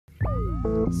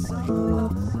Welcome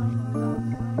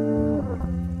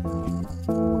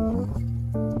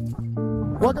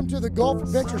to the Gulf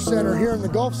Adventure Center here in the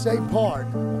Gulf State Park.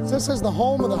 This is the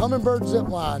home of the Hummingbird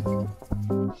Zipline.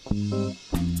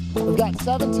 We've got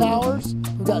 7 towers,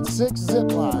 we've got 6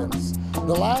 zip lines.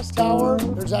 The last tower,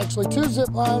 there's actually 2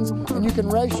 zip lines, and you can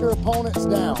race your opponents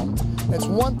down. It's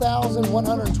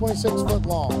 1,126 foot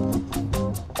long.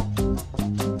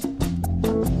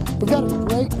 We've got a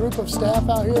great group of staff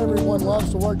out here. Everyone loves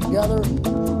to work together.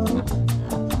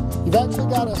 You've actually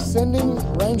got a sending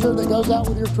ranger that goes out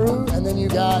with your crew, and then you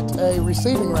got a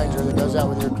receiving ranger that goes out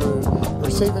with your crew. The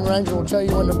receiving ranger will tell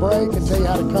you when to brake and tell you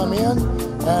how to come in,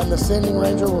 and the sending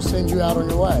ranger will send you out on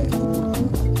your way.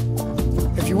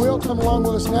 If you will, come along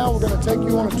with us now. We're going to take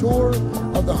you on a tour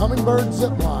of the Hummingbird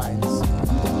Ziplines.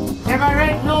 Everybody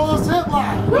ready to go on the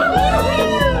zipline?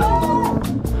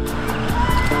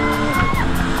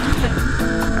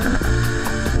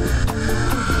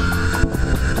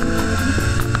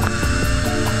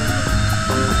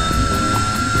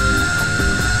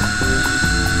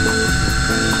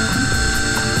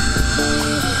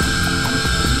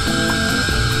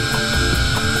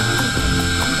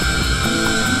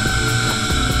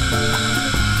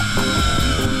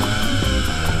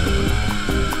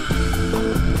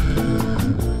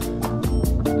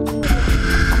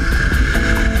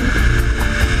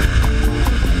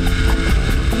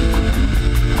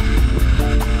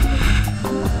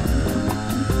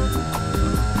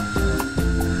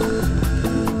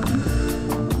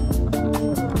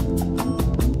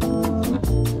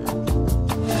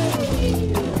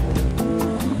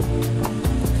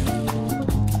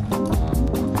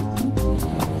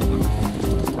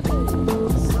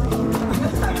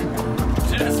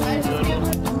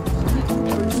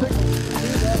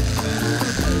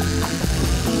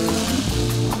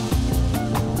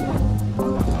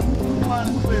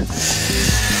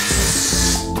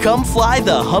 Come fly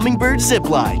the Hummingbird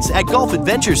Ziplines at Gulf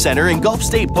Adventure Center in Gulf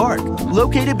State Park,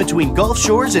 located between Gulf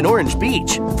Shores and Orange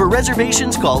Beach. For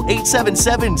reservations, call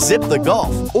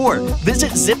 877-ZIP-THE-GULF or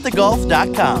visit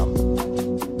zipthegulf.com.